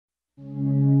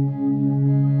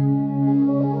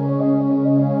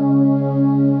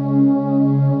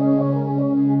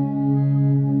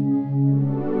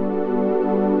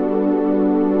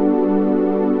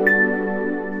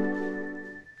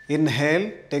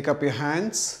Inhale, take up your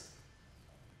hands.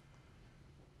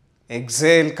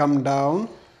 Exhale, come down.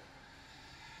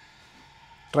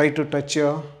 Try to touch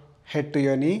your head to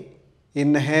your knee.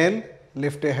 Inhale,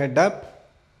 lift your head up.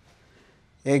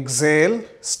 Exhale,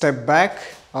 step back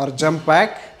or jump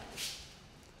back.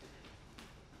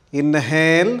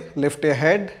 Inhale, lift your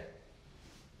head.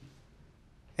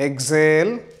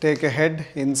 Exhale, take your head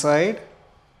inside.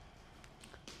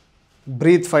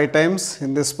 Breathe 5 times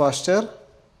in this posture.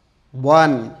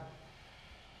 1,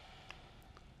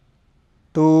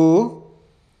 2,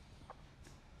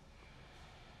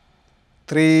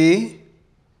 3,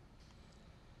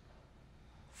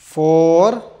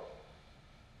 4,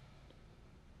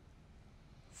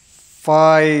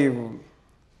 5.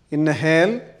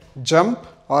 Inhale, jump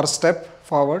or step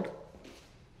forward.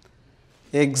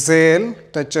 Exhale,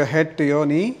 touch your head to your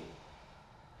knee.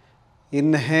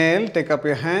 Inhale, take up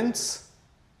your hands.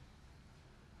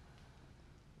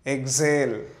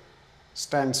 Exhale,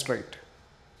 stand straight.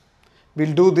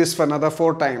 We'll do this for another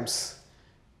 4 times.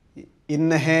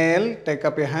 Inhale, take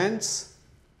up your hands.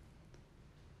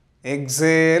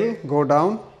 Exhale, go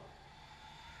down.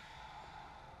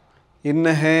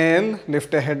 Inhale,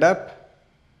 lift your head up.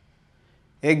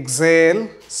 Exhale,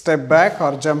 step back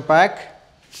or jump back.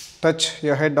 Touch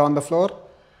your head on the floor.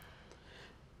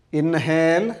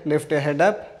 Inhale, lift your head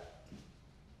up.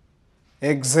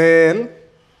 Exhale,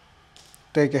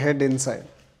 take your head inside.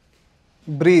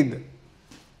 Breathe.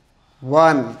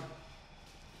 1,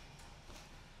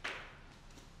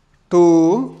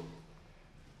 2,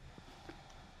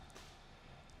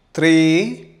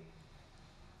 3,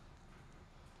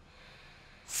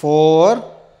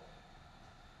 4,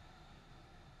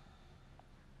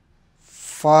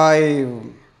 5.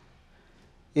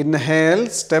 Inhale,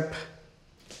 step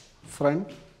front.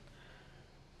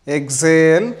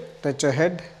 Exhale, touch your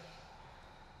head.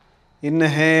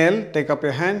 Inhale, take up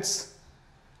your hands.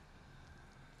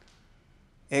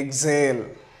 Exhale,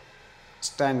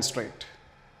 stand straight.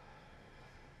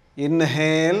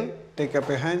 Inhale, take up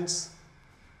your hands.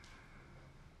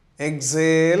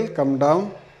 Exhale, come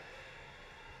down.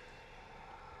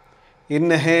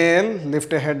 Inhale,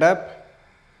 lift your head up.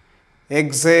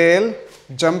 Exhale,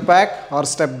 jump back or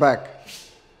step back.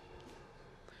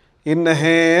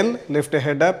 Inhale, lift your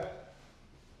head up.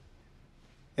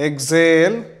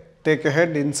 Exhale, take your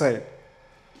head inside.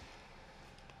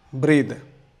 Breathe.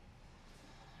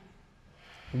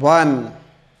 1,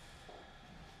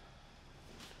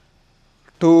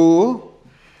 2,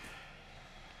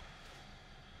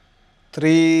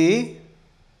 3,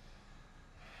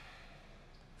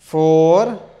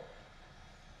 4,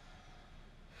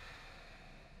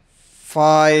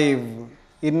 5.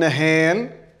 Inhale,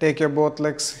 take your both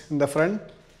legs in the front.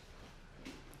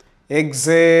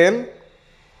 Exhale,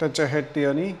 touch your head to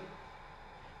your knee.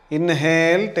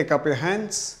 Inhale, take up your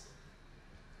hands.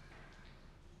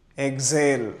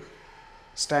 Exhale,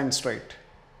 stand straight.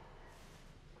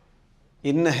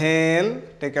 Inhale,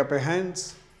 take up your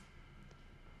hands.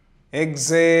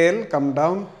 Exhale, come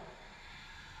down.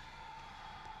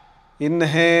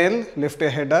 Inhale, lift your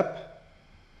head up.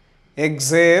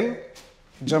 Exhale,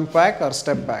 jump back or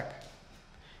step back.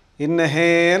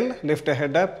 Inhale, lift your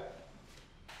head up.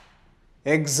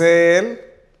 Exhale,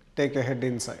 take your head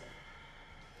inside.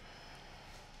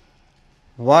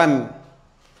 1,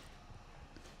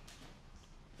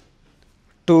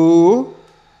 2,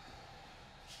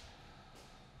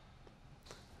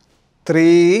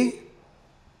 3,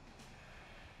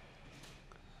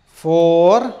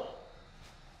 4,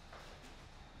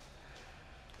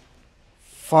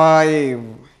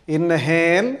 5.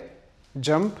 Inhale,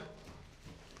 jump.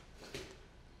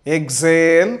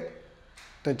 Exhale,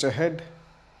 touch your head.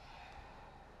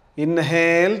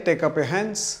 Inhale, take up your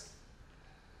hands.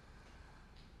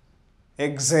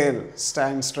 Exhale,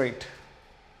 stand straight.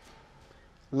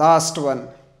 Last one.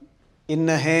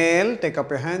 Inhale, take up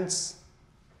your hands.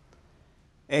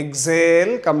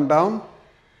 Exhale, come down.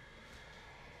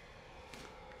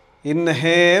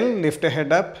 Inhale, lift your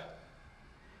head up.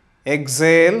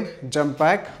 Exhale, jump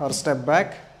back or step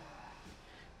back.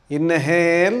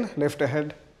 Inhale, lift your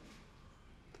head.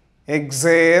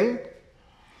 Exhale,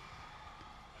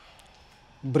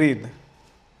 breathe.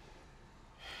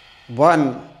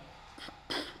 1,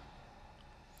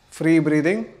 free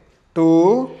breathing.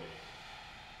 2,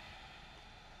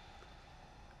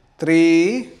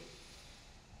 3,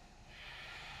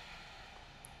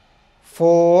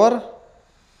 4,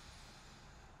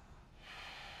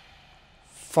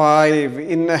 5.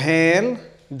 Inhale,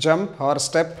 jump or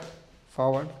step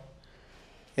forward.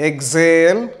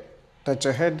 Exhale, touch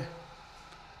ahead.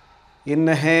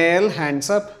 Inhale, hands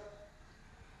up.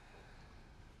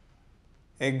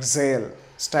 Exhale,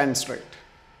 stand straight.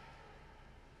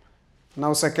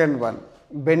 Now second one.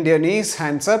 Bend your knees,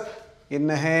 hands up.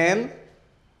 Inhale.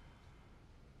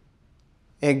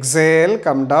 Exhale,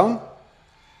 come down.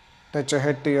 Touch your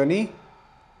head to your knee.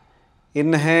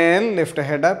 Inhale, lift your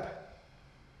head up.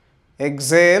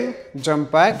 Exhale, jump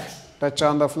back, touch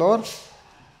on the floor.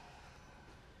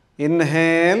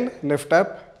 Inhale, lift up.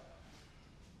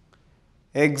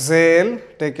 Exhale,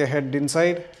 take your head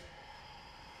inside.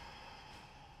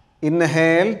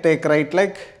 Inhale, take right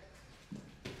leg.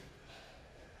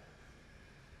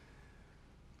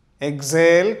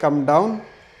 Exhale, come down,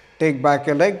 take back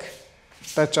a leg,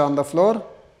 touch on the floor.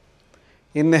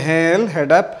 Inhale,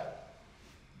 head up.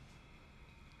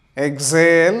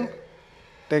 Exhale,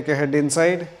 take your head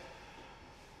inside.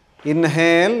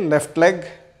 Inhale, left leg,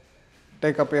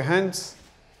 take up your hands.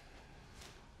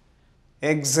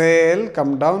 Exhale,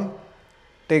 come down,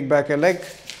 take back a leg,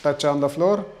 touch on the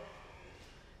floor.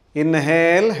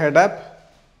 Inhale, head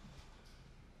up.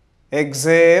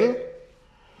 Exhale,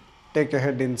 take your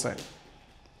head inside.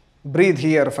 Breathe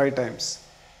here 5 times.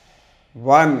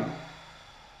 1,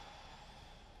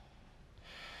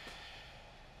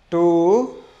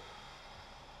 2,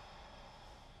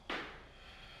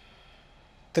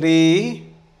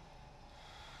 3,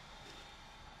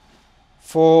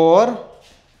 4,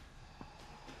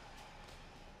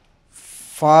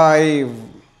 5.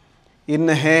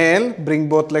 Inhale, bring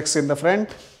both legs in the front.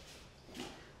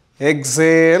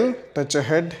 Exhale, touch your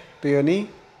head to your knee.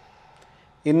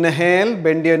 Inhale,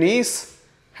 bend your knees,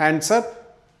 hands up.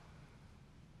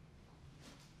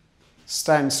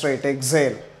 Stand straight,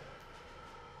 exhale.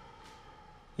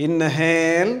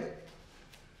 Inhale,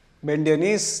 bend your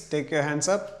knees, take your hands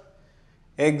up.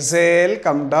 Exhale,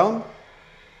 come down,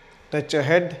 touch your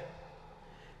head.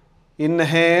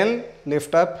 Inhale,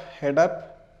 lift up, head up.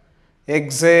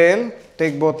 Exhale,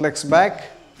 take both legs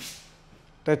back,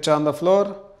 touch on the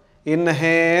floor.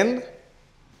 Inhale.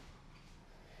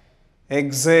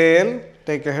 Exhale,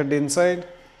 take your head inside.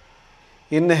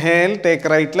 Inhale, take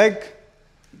right leg.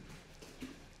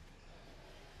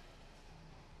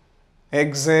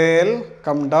 Exhale,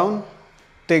 come down,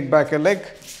 take back a leg,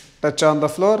 touch on the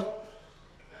floor.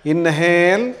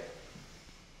 Inhale,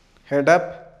 head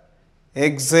up.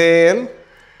 Exhale,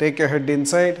 take your head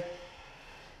inside.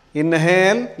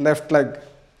 Inhale, left leg.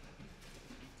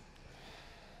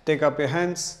 Take up your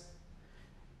hands.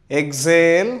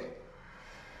 Exhale,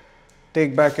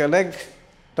 take back your leg,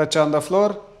 touch on the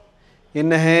floor.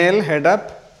 Inhale, head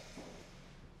up.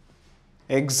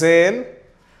 Exhale,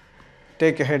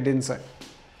 take your head inside.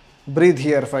 Breathe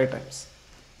here 5 times.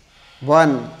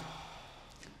 1,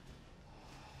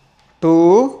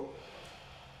 2,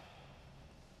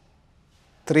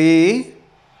 3,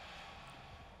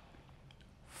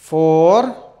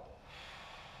 4,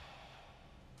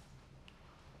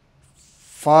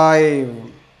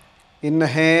 5.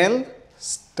 Inhale,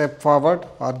 step forward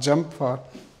or jump forward.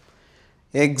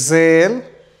 Exhale.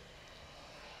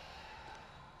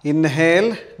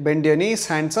 Inhale, bend your knees,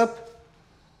 hands up.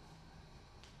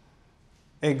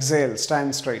 Exhale,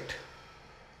 stand straight.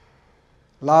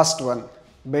 Last one.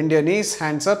 Bend your knees,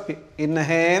 hands up.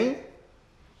 Inhale.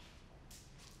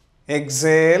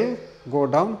 Exhale, go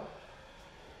down.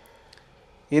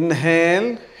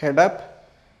 Inhale, head up.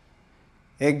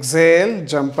 Exhale,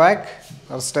 jump back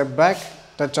or step back,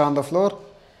 touch on the floor.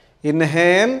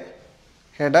 Inhale,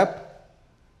 head up.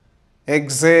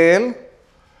 Exhale,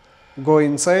 go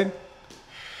inside.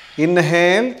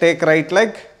 Inhale, take right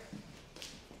leg.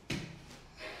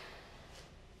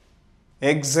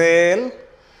 Exhale,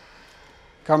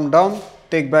 come down,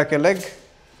 take back a leg.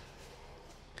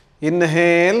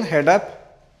 Inhale, head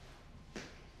up.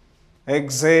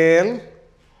 Exhale,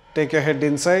 take your head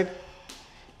inside.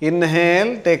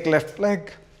 Inhale, take left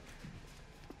leg.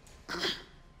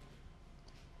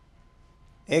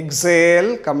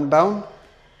 Exhale, come down,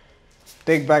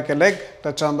 take back a leg,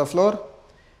 touch on the floor.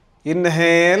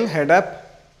 Inhale, head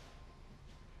up.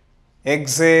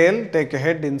 Exhale, take your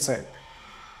head inside.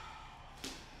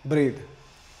 Breathe.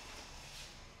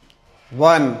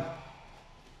 1,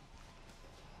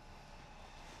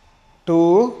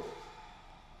 2,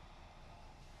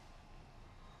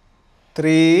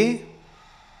 3,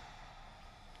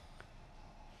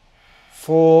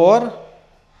 4,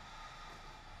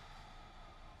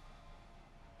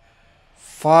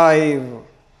 5.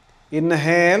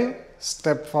 Inhale,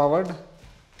 step forward.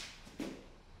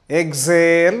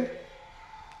 Exhale,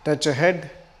 touch your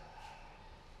head.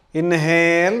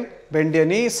 Inhale, bend your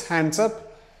knees, hands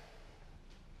up.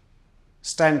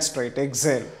 Stand straight,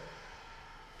 exhale.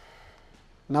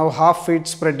 Now half feet,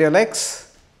 spread your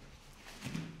legs.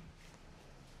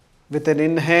 With an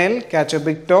inhale, catch a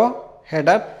big toe, head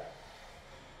up.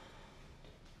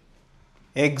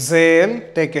 Exhale,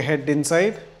 take your head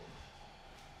inside.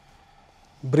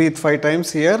 Breathe 5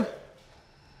 times here.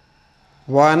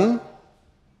 1,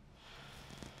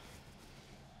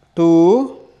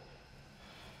 2,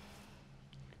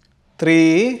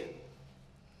 3,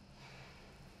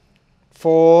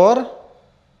 4,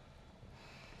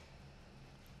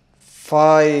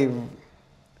 5.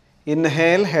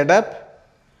 Inhale, head up.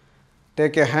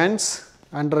 Take your hands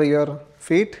under your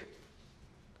feet.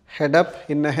 Head up,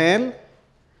 inhale.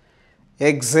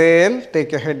 Exhale,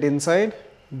 take your head inside.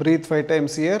 Breathe 5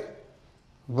 times here.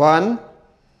 1,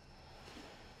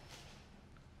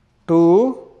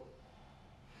 2,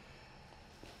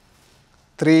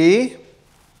 3,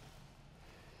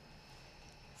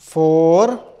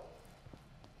 4,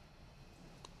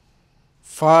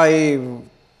 5.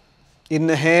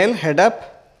 Inhale, head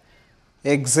up.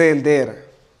 Exhale there.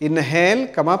 Inhale,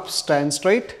 come up, stand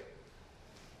straight.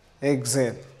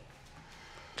 Exhale.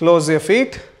 Close your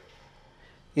feet.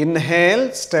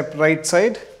 Inhale, step right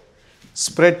side.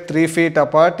 Spread 3 feet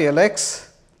apart your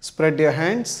legs. Spread your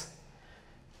hands.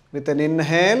 With an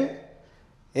inhale,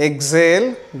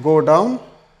 exhale, go down.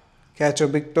 Catch a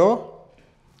big toe.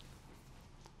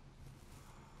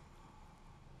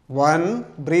 1,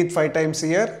 breathe 5 times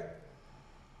here.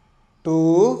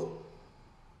 2,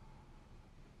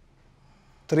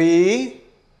 3,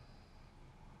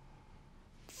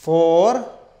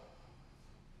 4,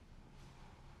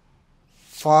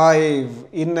 5.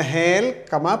 Inhale,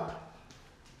 come up.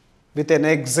 With an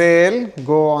exhale,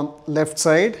 go on left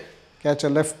side. Catch a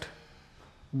left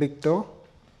big toe.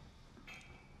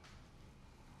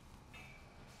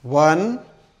 1,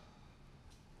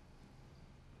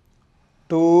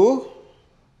 2,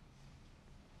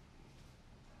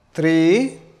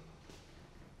 3,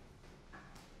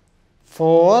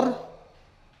 4,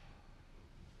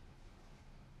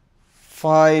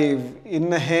 5.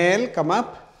 Inhale, come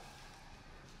up.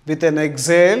 With an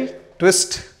exhale,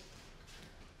 twist.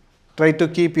 Try to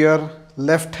keep your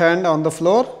left hand on the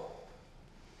floor.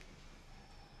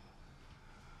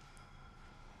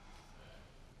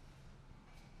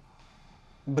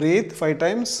 Breathe 5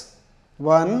 times.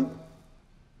 1,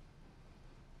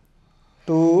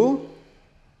 2,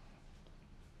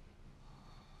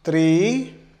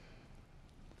 3,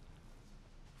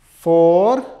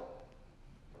 4,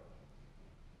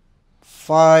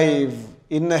 5.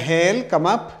 Inhale, come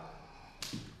up.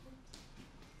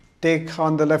 Take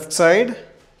on the left side.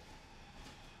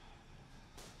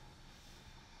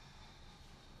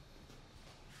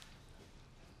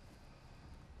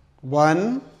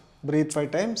 1, breathe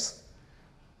 5 times.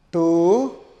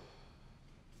 2,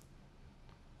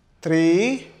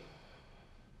 3,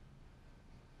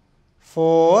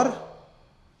 4,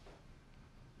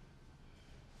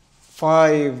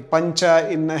 5. Pancha,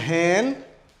 inhale,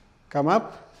 come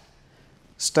up.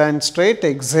 Stand straight,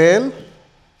 exhale.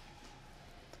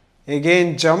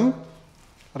 Again jump,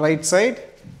 right side.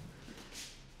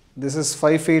 This is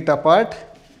 5 feet apart.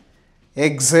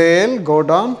 Exhale, go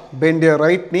down, bend your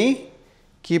right knee.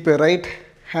 Keep your right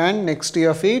hand next to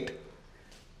your feet.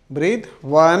 Breathe.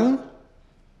 1,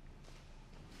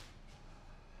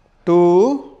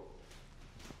 2,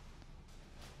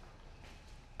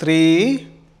 3,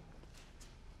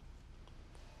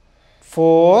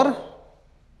 4,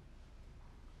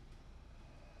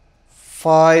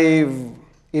 5.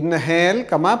 Inhale,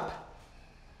 come up.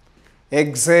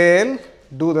 Exhale,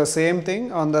 do the same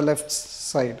thing on the left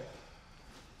side.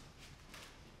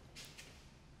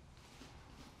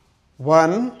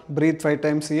 1, breathe 5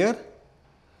 times here.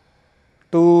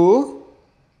 2,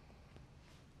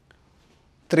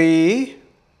 3,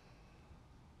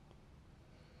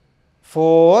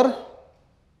 4,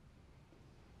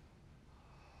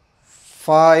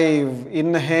 5.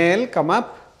 Inhale, come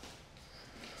up.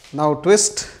 Now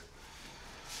twist.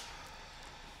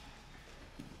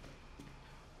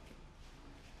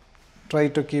 Try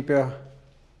to keep your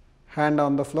hand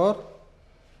on the floor.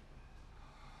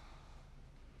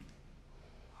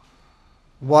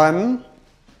 1,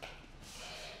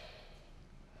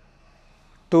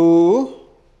 2,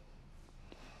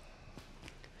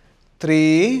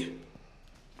 3,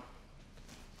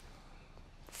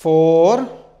 4,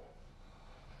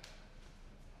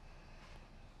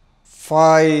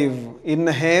 5.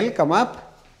 Inhale, come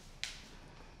up.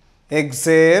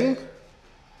 Exhale.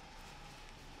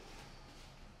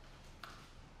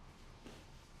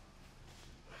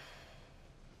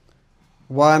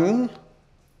 1,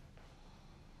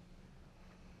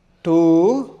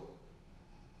 2,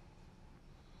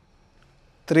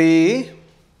 3,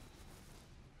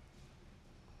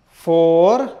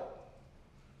 4,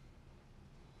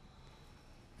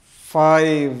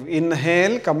 5.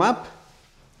 Inhale, come up.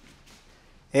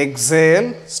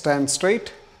 Exhale, stand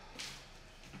straight.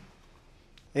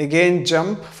 Again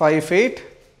jump 5 feet.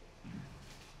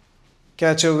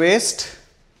 Catch your waist,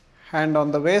 hand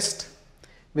on the waist.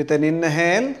 With an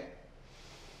inhale,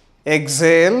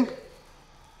 exhale,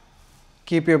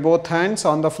 keep your both hands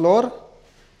on the floor.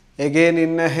 Again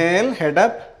inhale, head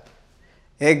up.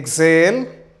 Exhale,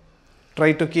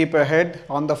 try to keep your head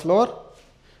on the floor.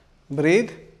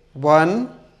 Breathe. 1,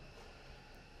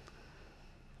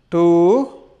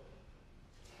 2,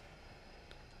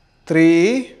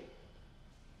 3,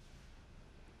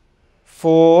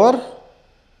 4,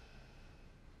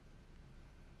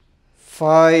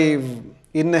 5.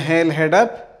 Inhale, head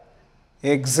up.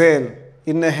 Exhale.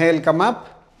 Inhale, come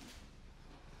up.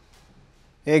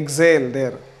 Exhale,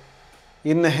 there.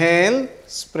 Inhale,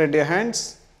 spread your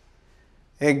hands.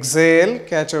 Exhale,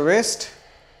 catch your waist.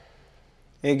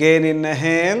 Again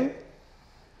inhale.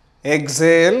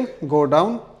 Exhale, go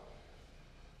down.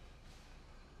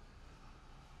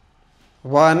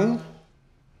 1,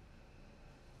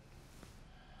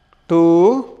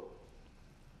 2,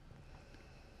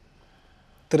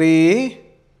 3,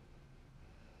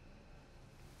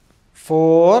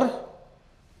 4,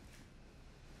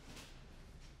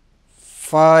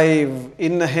 5.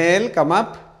 Inhale, come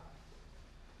up.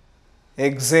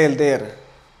 Exhale, there.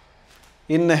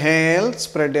 Inhale,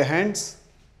 spread your hands.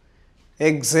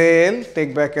 Exhale,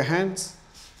 take back your hands.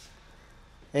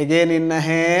 Again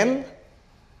inhale.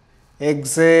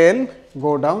 Exhale,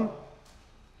 go down.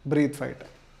 Breathe 5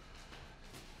 times.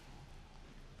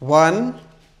 1,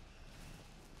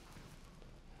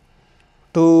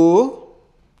 2,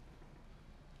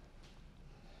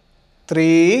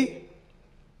 3,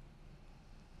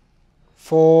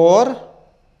 4,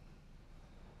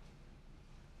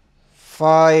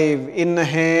 5.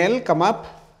 Inhale, come up.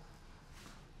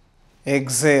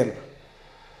 Exhale.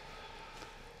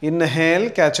 Inhale,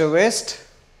 catch your waist.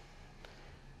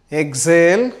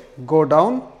 Exhale, go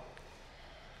down.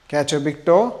 Catch your big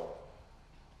toe.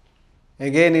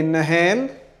 Again inhale.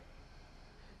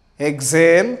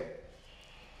 Exhale.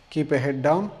 Keep your head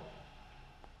down.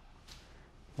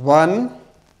 1,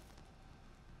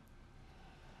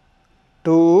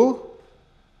 2,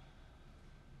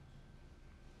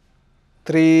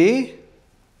 3,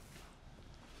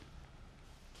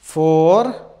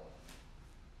 4,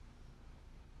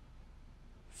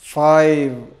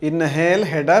 5. Inhale,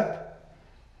 head up.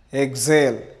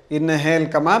 Exhale. Inhale,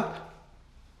 come up.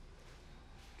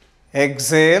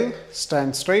 Exhale,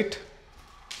 stand straight.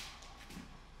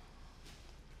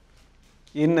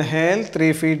 Inhale,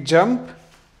 3 feet jump.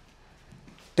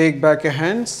 Take back your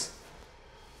hands.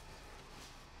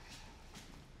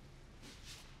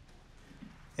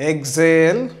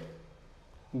 Exhale,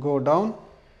 go down.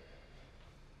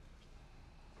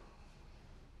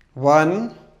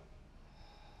 1,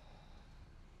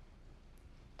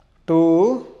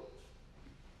 2,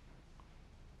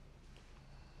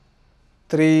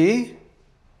 3,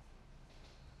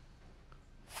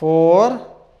 4,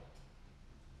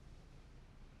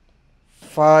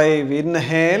 5.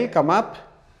 Inhale, come up.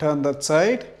 Turn that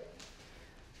side.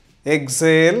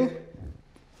 Exhale,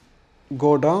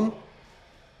 go down.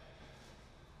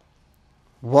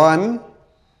 1,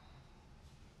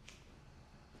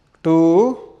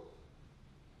 2,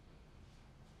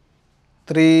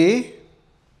 3,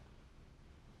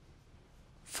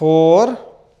 4,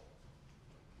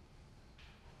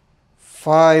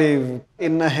 5.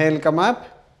 Inhale, come up.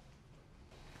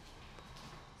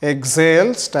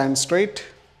 Exhale, stand straight.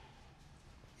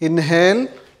 Inhale,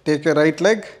 take your right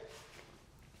leg.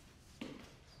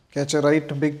 Catch your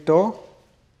right big toe.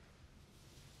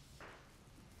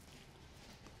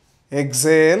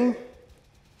 Exhale,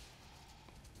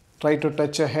 try to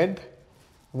touch your head.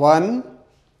 1,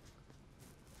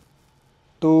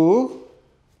 2,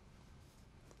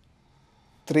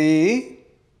 3,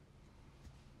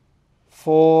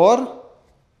 4,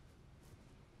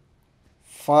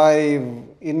 5.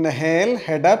 Inhale,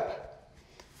 head up.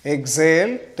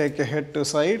 Exhale, take your head to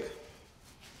side.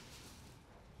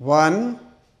 1,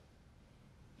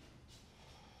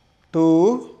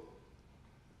 2,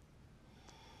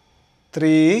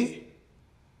 3,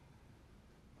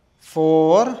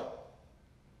 4,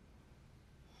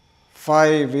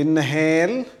 5.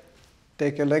 Inhale,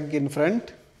 take a leg in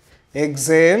front.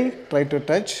 Exhale, try to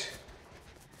touch.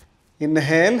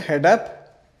 Inhale, head up.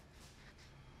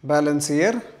 Balance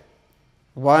here.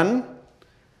 1,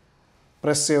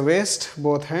 press your waist,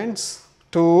 both hands.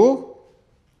 2,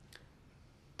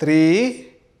 3,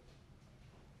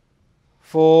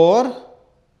 4,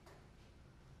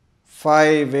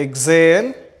 5.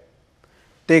 Exhale.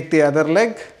 Take the other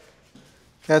leg.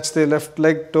 Catch the left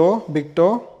leg toe, big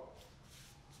toe.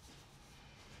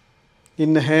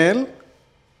 Inhale.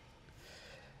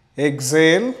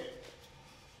 Exhale.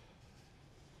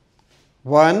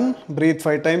 1. Breathe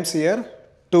 5 times here.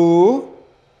 2,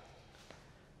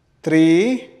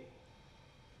 3,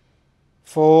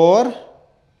 4,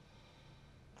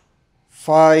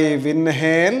 5.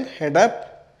 Inhale, head up.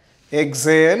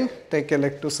 Exhale, take a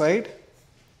leg to side.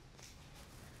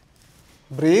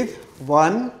 Breathe.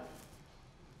 1,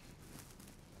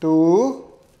 2,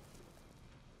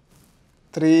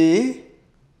 3,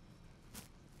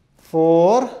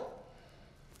 4,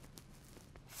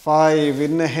 5.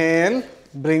 Inhale,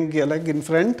 bring your leg in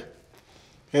front.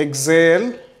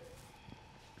 Exhale.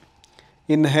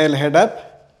 Inhale, head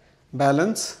up.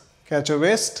 Balance. Catch your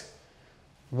waist.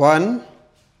 1,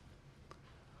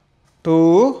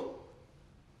 2,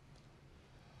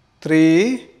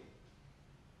 3,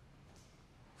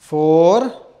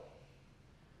 4,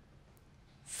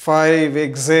 5.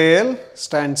 Exhale.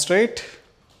 Stand straight.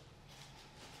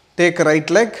 Take right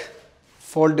leg.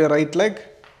 Fold your right leg.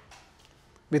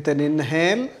 With an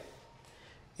inhale.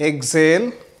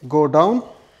 Exhale. Go down.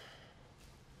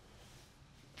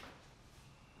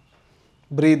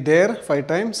 Breathe there 5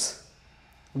 times.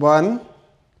 1,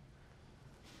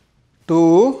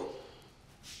 2,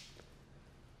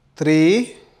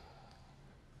 3,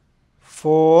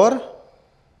 4,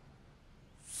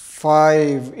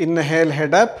 5. Inhale,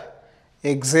 head up.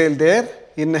 Exhale there.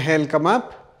 Inhale, come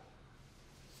up.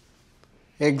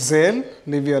 Exhale,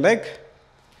 leave your leg.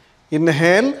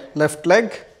 Inhale, left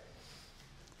leg.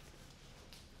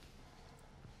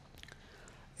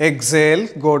 Exhale,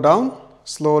 go down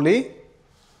slowly.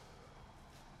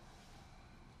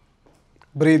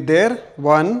 Breathe there.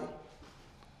 1,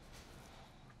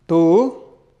 2,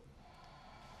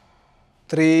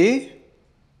 3,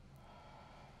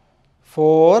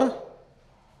 4,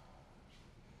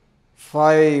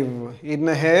 5.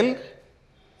 Inhale,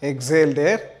 exhale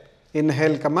there.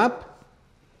 Inhale, come up.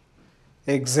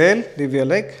 Exhale, leave your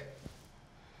leg.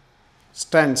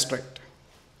 Stand straight.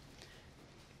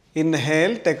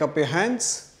 Inhale, take up your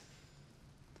hands.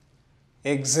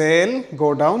 Exhale,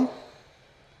 go down.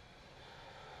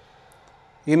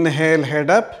 Inhale, head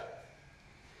up.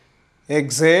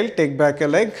 Exhale, take back a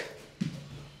leg.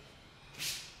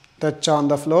 Touch on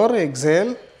the floor.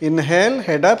 Exhale. Inhale,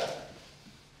 head up.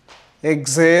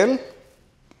 Exhale,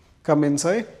 come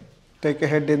inside. Take a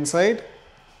head inside.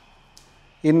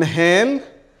 Inhale,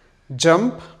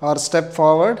 jump or step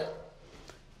forward.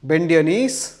 Bend your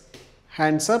knees.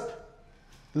 Hands up.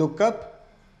 Look up.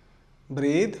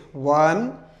 Breathe.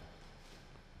 1,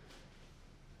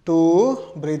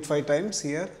 2, breathe 5 times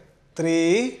here.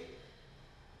 3,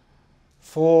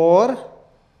 4,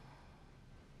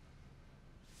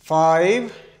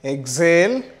 5.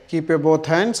 Exhale. Keep your both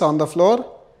hands on the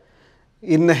floor.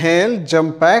 Inhale,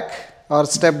 jump back or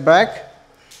step back.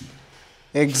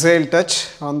 Exhale, touch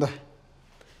on the.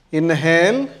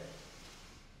 Inhale.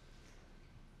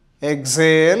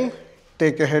 Exhale.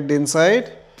 Take your head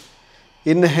inside.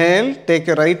 Inhale. Take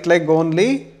your right leg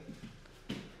only.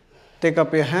 Take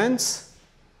up your hands.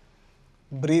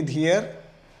 Breathe here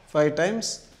 5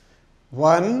 times.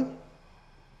 1,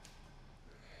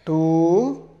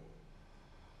 2,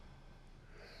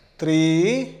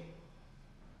 3,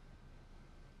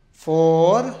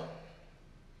 4,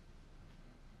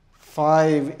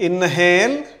 5.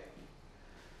 Inhale.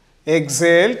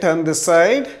 Exhale. Turn this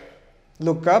side.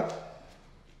 Look up.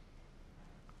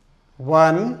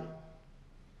 1,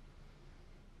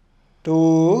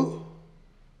 2,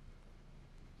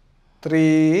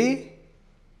 3,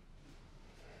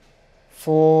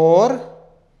 4,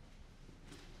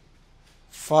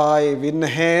 5.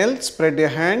 Inhale. Spread your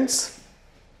hands.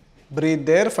 Breathe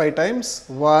there 5 times.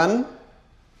 1,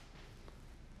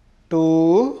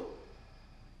 2,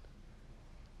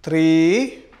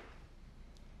 3,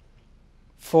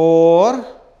 4,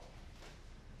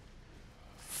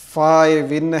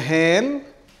 5. Inhale.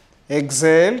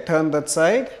 Exhale. Turn that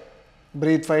side.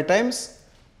 Breathe 5 times.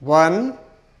 1,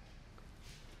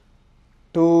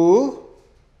 2,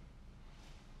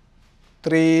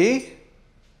 3,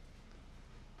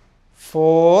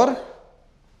 4,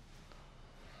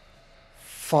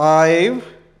 5.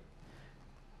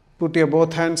 Put your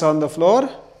both hands on the floor.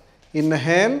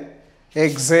 Inhale.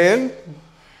 Exhale.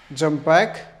 Jump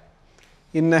back.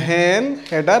 Inhale.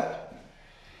 Head up.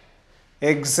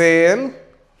 Exhale.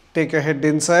 take your head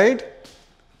inside.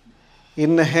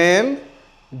 Inhale,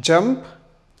 jump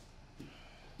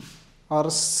or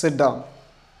sit down.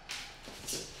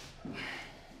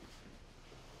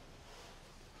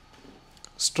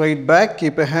 Straight back,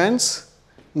 keep your hands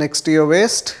next to your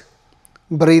waist.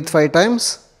 Breathe 5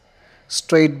 times.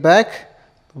 Straight back.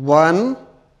 1,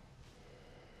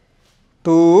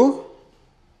 2,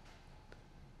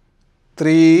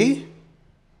 3,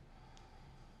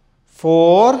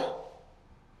 4,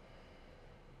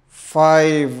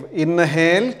 5.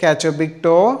 Inhale, catch a big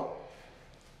toe.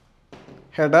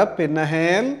 Head up,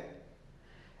 inhale.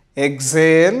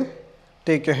 Exhale,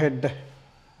 take your head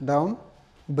down.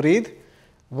 Breathe.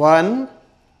 1,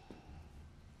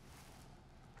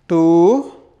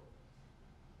 2,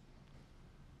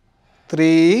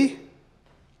 3,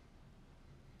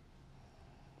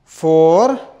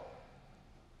 4,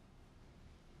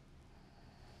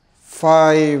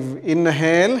 5.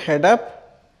 Inhale, head up.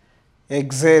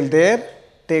 Exhale there,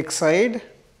 take side.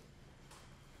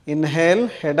 Inhale,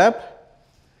 head up.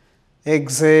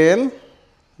 Exhale,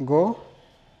 go.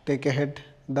 Take your head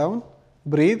down.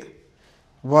 Breathe.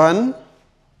 1,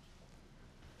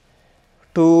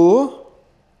 2,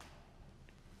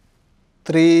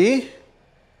 3,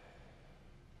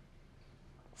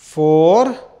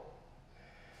 4,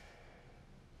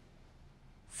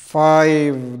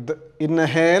 5.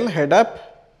 Inhale, head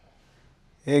up.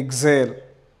 Exhale.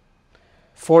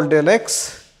 Fold your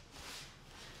legs.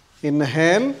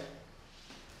 Inhale.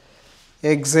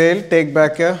 Exhale, take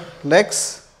back your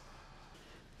legs.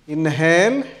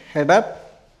 Inhale, head up.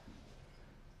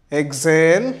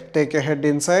 Exhale, take your head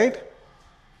inside.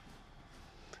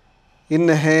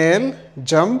 Inhale,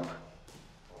 jump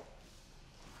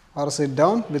or sit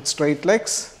down with straight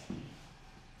legs.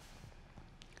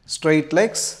 Straight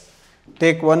legs.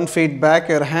 Take 1 foot back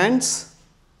your hands.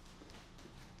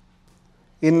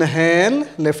 Inhale,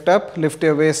 lift up, lift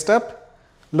your waist up.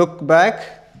 Look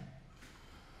back.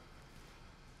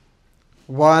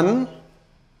 1,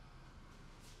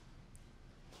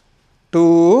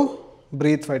 2,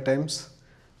 breathe 5 times.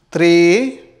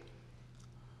 3,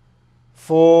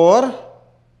 4,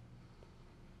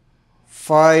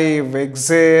 5.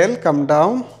 Exhale, come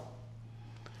down.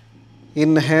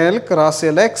 Inhale, cross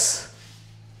your legs.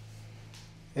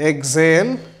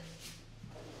 Exhale,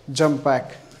 jump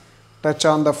back. Touch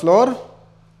on the floor.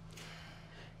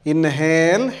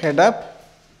 Inhale, head up.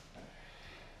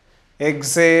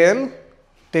 Exhale,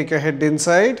 take your head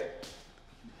inside.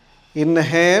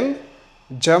 Inhale,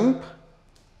 jump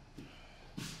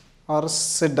or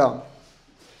sit down.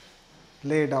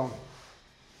 Lay down.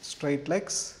 Straight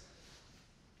legs.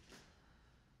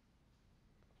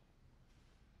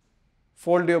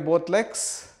 Fold your both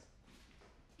legs.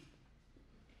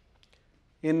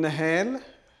 Inhale,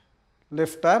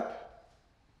 lift up.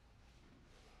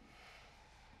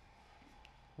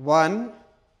 1,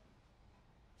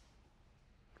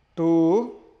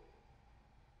 2,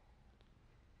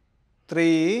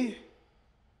 3,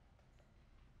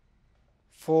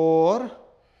 4,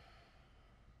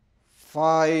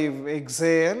 5.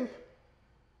 Exhale.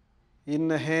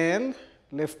 Inhale,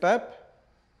 lift up.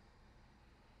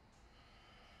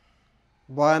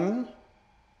 1,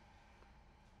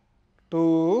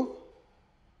 2,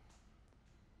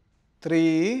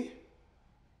 3,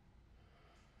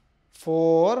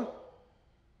 4,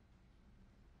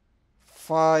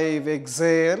 5.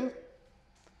 Exhale.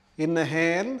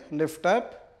 Inhale, lift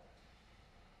up.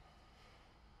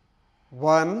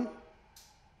 1,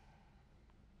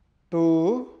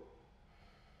 2,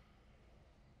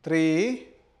 3,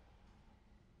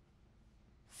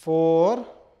 4,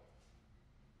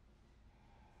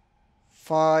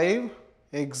 5.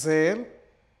 Exhale.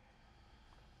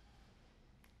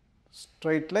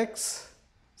 Straight legs.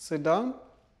 Sit down.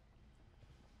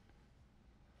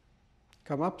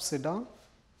 Come up, sit down.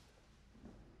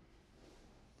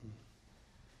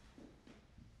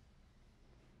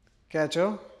 Catch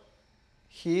your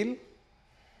heel.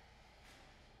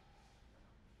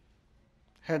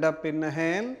 Head up,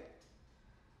 inhale.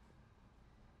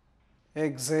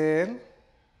 Exhale.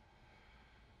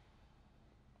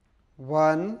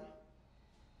 1,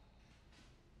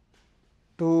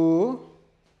 2,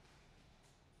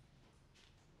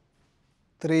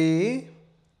 3,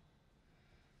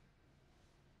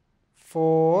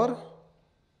 4,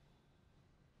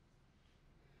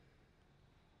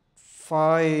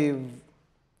 5.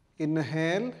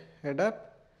 Inhale, head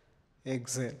up,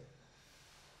 exhale.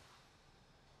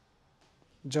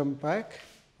 Jump back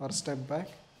or step back.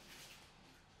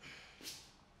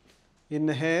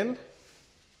 Inhale,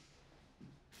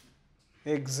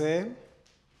 exhale.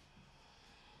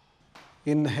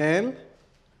 Inhale,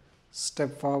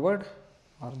 Step forward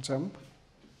or jump.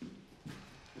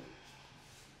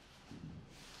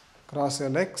 Cross your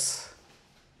legs.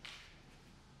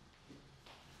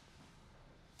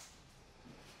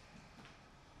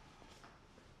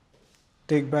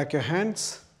 Take back your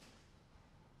hands.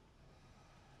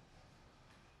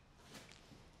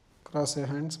 Cross your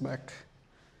hands back.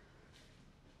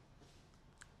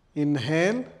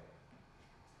 Inhale.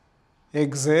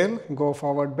 Exhale. Go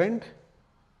forward bend.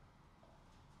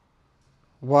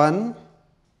 1,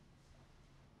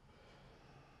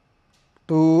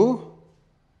 2,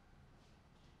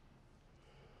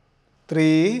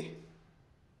 3,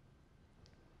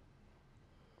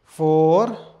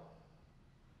 4,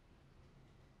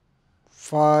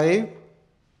 5,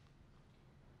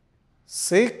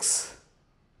 6,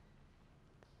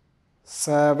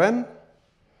 7,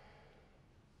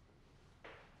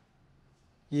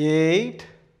 8,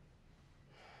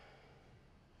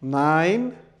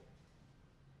 9,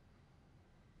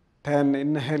 10.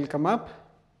 Inhale, come up.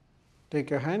 Take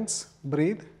your hands,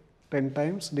 breathe 10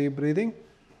 times, deep breathing.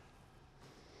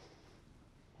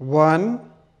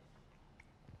 1,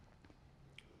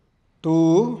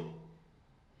 2,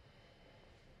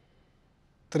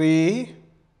 3,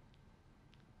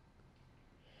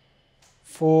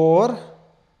 4,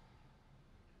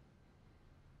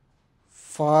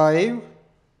 5,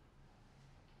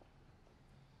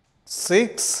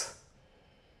 6,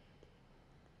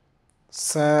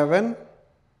 7,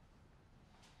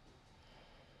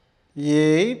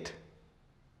 8,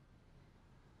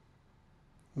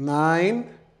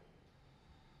 9,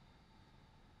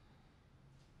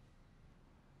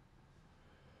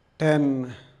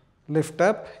 10. Lift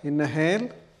up, inhale.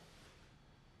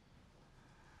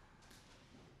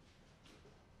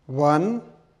 1,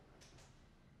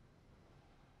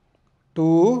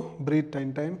 2, breathe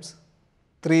 10 times.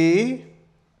 3,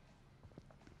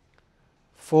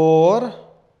 4,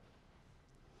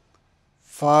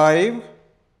 5,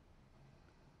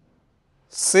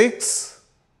 6,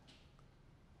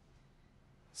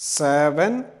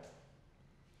 7,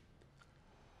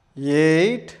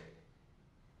 8,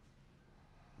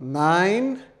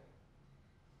 9,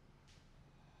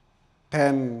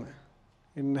 10.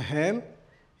 Inhale,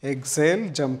 exhale,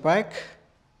 jump back.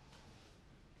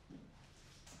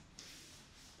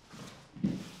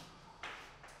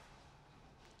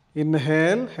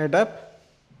 Inhale, head up.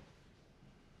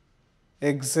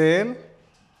 Exhale,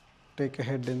 take a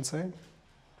head inside.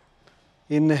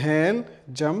 Inhale,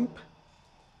 jump.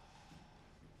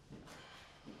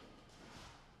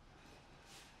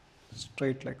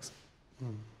 Straight legs.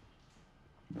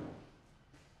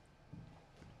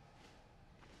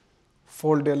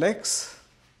 Fold your legs.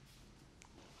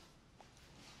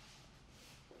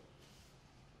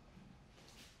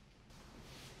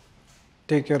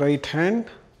 Take your right hand.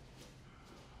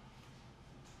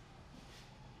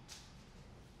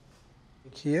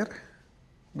 Here,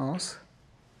 nose.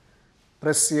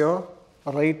 Press your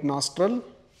right nostril,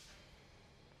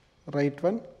 right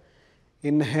one.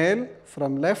 Inhale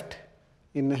from left,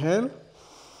 inhale.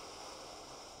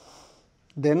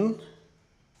 Then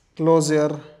close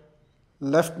your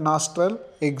left nostril,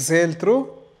 exhale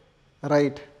through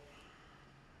right.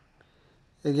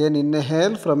 Again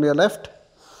inhale from your left,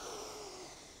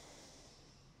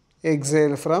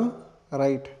 exhale from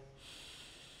right.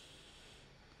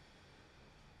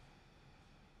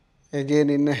 Again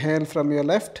inhale from your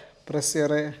left, press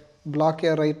your block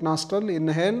your right nostril,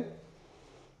 inhale,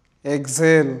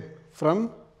 exhale from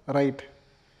right.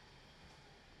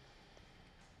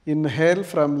 Inhale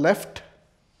from left,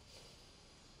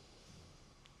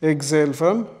 exhale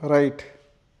from right.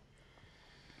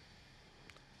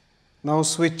 Now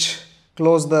switch.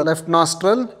 Close the left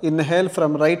nostril, inhale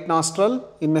from right nostril,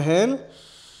 inhale,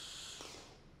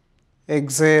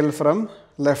 exhale from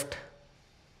left.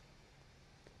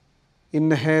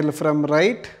 Inhale from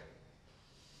right,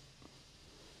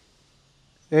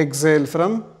 exhale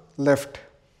from left.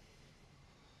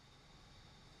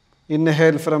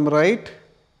 Inhale from right,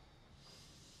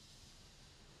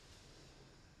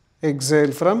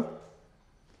 exhale from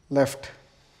left.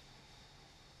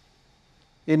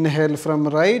 Inhale from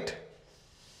right,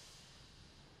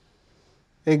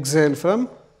 exhale from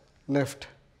left.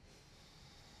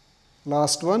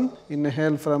 Last one,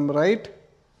 inhale from right,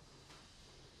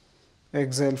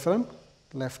 exhale from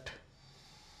left.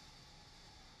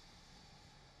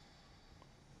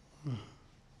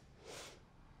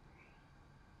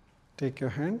 Take your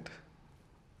hand,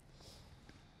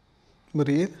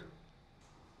 breathe.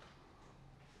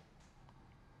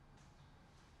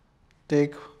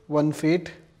 Take 1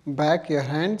 foot back, your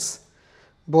hands.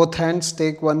 Both hands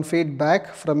take 1 foot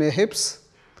back from your hips.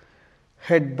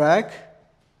 head back,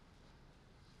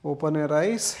 open your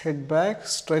eyes, head back,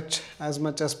 stretch as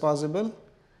much as possible.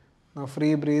 Now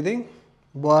free breathing.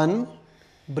 1,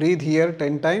 breathe here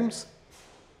 10 times.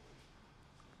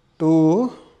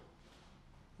 2,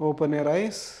 open your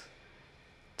eyes.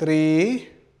 3,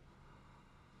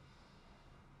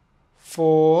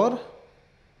 4,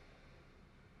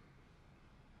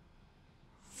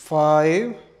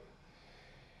 5,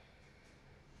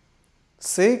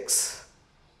 6,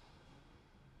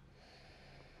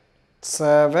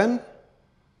 7,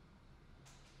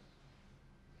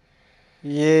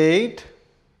 8,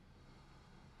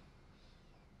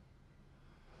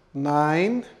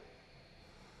 9,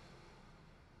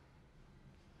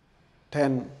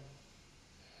 10.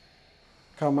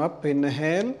 Come up,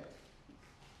 inhale.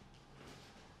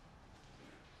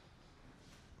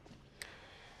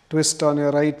 Twist on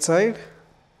your right side.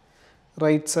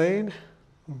 Right side.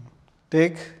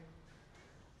 Take,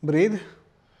 breathe.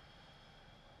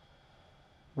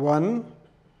 1,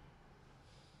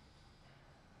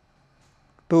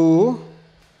 2,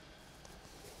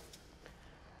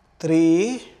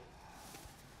 3,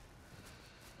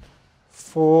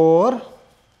 4,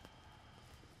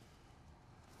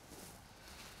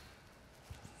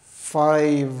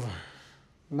 5.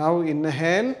 Now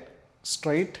inhale,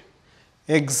 straight.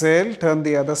 Exhale, turn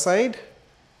the other side.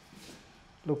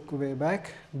 Look way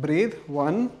back. Breathe.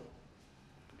 1,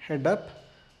 head up.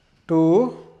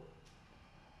 2,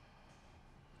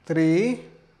 3,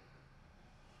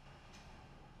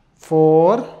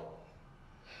 4,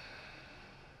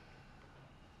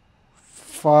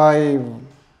 5.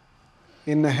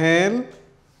 Inhale,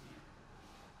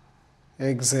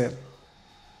 exhale.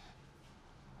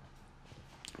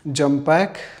 Jump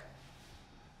back.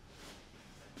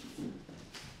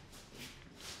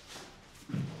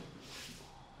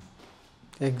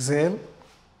 Exhale.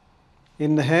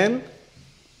 Inhale.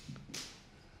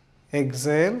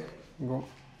 Exhale. Go.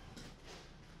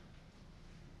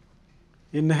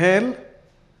 Inhale.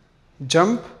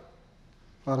 Jump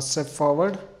or step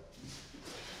forward.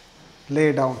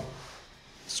 Lay down.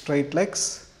 Straight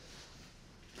legs.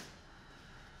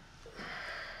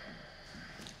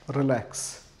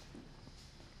 Relax.